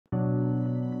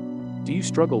Do you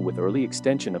struggle with early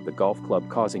extension of the golf club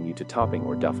causing you to topping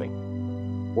or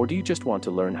duffing? Or do you just want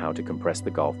to learn how to compress the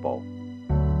golf ball?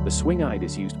 The Swingyde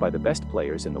is used by the best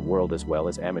players in the world as well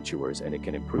as amateurs, and it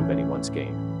can improve anyone's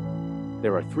game.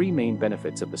 There are 3 main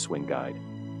benefits of the Swingyde.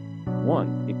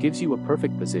 1. It gives you a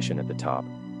perfect position at the top,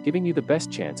 giving you the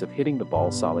best chance of hitting the ball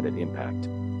solid at impact.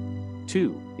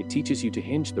 2. It teaches you to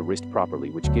hinge the wrist properly,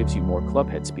 which gives you more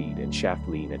clubhead speed and shaft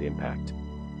lean at impact.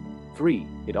 3.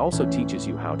 It also teaches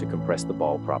you how to compress the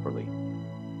ball properly.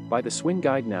 Buy the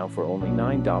Swingyde now for only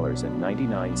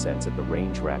 $9.99 at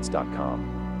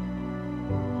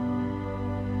therangerats.com.